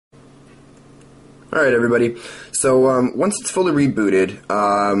Alright everybody, so once it's fully rebooted,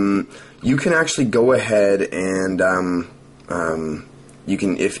 you can actually go ahead and you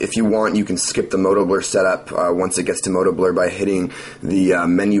can, if you want, you can skip the Motorola setup once it gets to Motorola by hitting the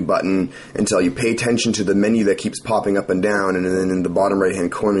menu button until you pay attention to the menu that keeps popping up and down, and then in the bottom right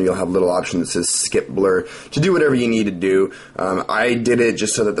hand corner you'll have a little option that says skip blur to do whatever you need to do. I did it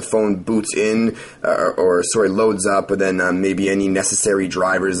just so that the phone boots in, loads up, but then maybe any necessary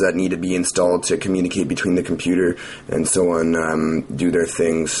drivers that need to be installed to communicate between the computer and so on do their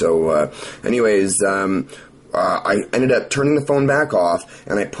thing. So anyways, I ended up turning the phone back off,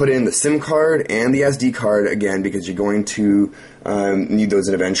 and I put in the SIM card and the SD card again because you're going to need those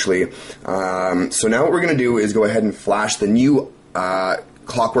eventually. So now what we're going to do is go ahead and flash the new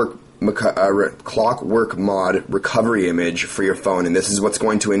Clockwork Mod recovery image for your phone, and this is what's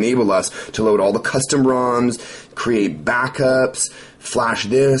going to enable us to load all the custom ROMs, create backups, flash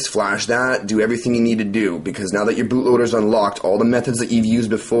this, flash that, do everything you need to do, because now that your bootloader is unlocked, all the methods that you've used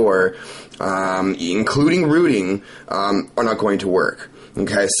before, including rooting, are not going to work.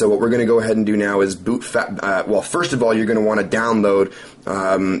 Okay, so what we're going to go ahead and do now is well, first of all, you're going to want to download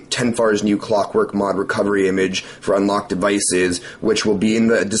Tenfar's new Clockwork Mod recovery image for unlocked devices, which will be in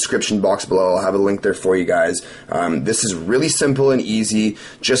the description box below. I'll have a link there for you guys. This is really simple and easy,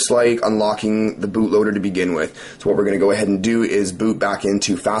 just like unlocking the bootloader to begin with. So what we're going to go ahead and do is boot back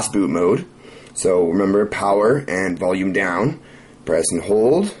into fast boot mode. So remember, power and volume down, press and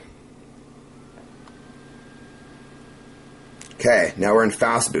hold. Okay, now we're in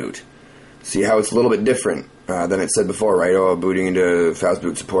fast boot. See how it's a little bit different than it said before, right? Oh, booting into fast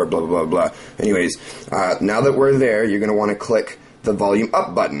boot support, blah, blah, blah, blah. Anyways, now that we're there, you're going to want to click the volume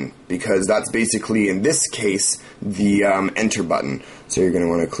up button, because that's basically, in this case, the enter button. So you're going to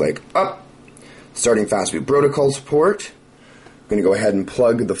want to click up, starting fast boot protocol support. I'm going to go ahead and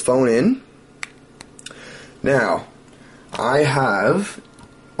plug the phone in. Now, I have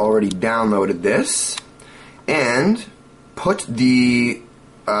already downloaded this and put the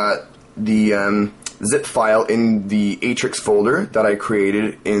zip file in the Atrix folder that I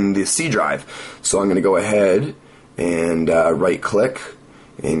created in the C drive. So I'm going to go ahead and right click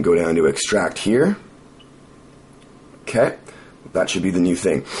and go down to extract here. Okay, that should be the new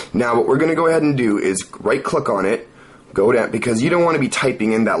thing. Now what we're going to go ahead and do is right click on it, go down, because you don't want to be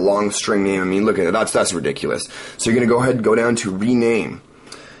typing in that long string name. I mean, look at it, that's ridiculous. So you're going to go ahead and go down to rename,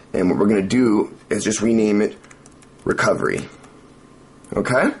 and what we're going to do is just rename it recovery.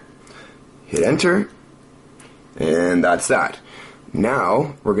 Okay? Hit enter, and that's that.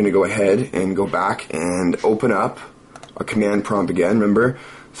 Now we're going to go ahead and go back and open up a command prompt again. Remember,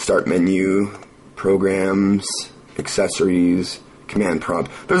 start menu, programs, accessories, command prompt.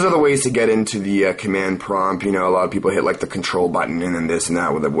 There's other ways to get into the command prompt. You know, a lot of people hit like the control button and then this and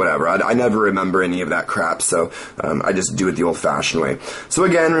that with it, whatever. I never remember any of that crap, so I just do it the old-fashioned way. So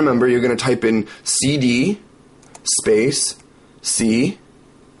again, remember, you're going to type in CD space C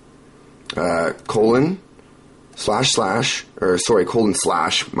colon slash,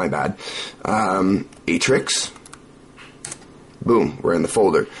 my bad, Atrix. Boom, we're in the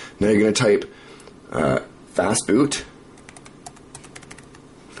folder. Now you're going to type fast boot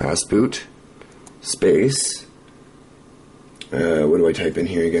space, what do I type in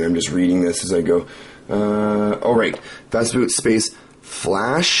here again? I'm just reading this as I go. Alright, fast boot space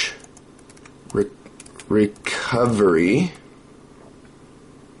flash recovery,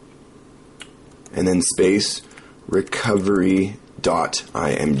 and then space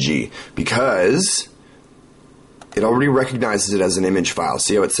recovery.img, because it already recognizes it as an image file.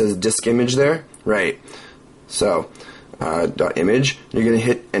 See how it says disk image there? Right. So, .image, you're going to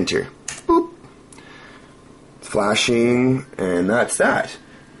hit enter. Boop. Flashing, and that's that.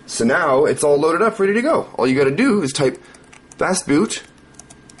 So now it's all loaded up, ready to go. All you got to do is type fast boot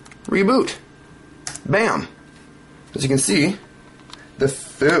reboot. Bam! As you can see,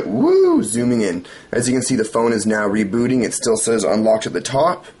 zooming in. As you can see, the phone is now rebooting. It still says unlocked at the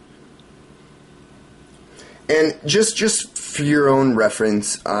top. And just for your own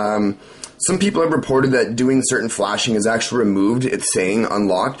reference, some people have reported that doing certain flashing has actually removed it saying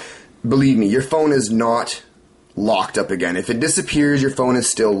unlocked. Believe me, your phone is not locked up again. If it disappears, your phone is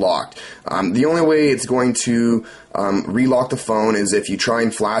still locked. The only way it's going to relock the phone is if you try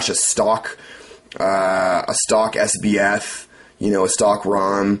and flash a stock SBF, you know, a stock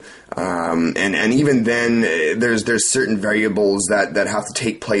ROM, and even then, there's certain variables that have to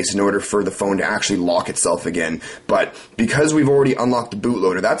take place in order for the phone to actually lock itself again. But because we've already unlocked the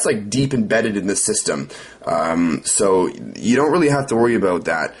bootloader, that's like deep embedded in the system, so you don't really have to worry about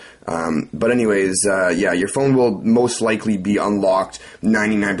that. But anyways, yeah, your phone will most likely be unlocked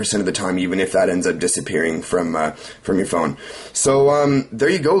 99% of the time, even if that ends up disappearing from your phone. So there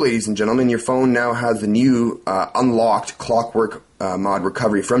you go, ladies and gentlemen. Your phone now has the new unlocked Clockwork mod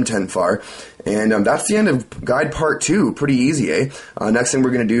recovery from Tenfar. And that's the end of guide part 2. Pretty easy, eh? Next thing we're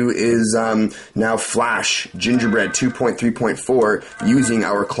going to do is now flash Gingerbread 2.3.4 using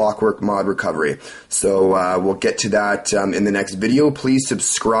our Clockwork mod recovery. So we'll get to that in the next video. Please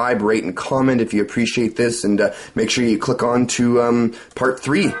subscribe, rate, and comment if you appreciate this. And make sure you click on to part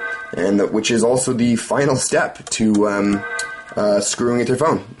 3, and which is also the final step to screwing with your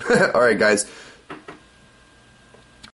phone. All right, guys.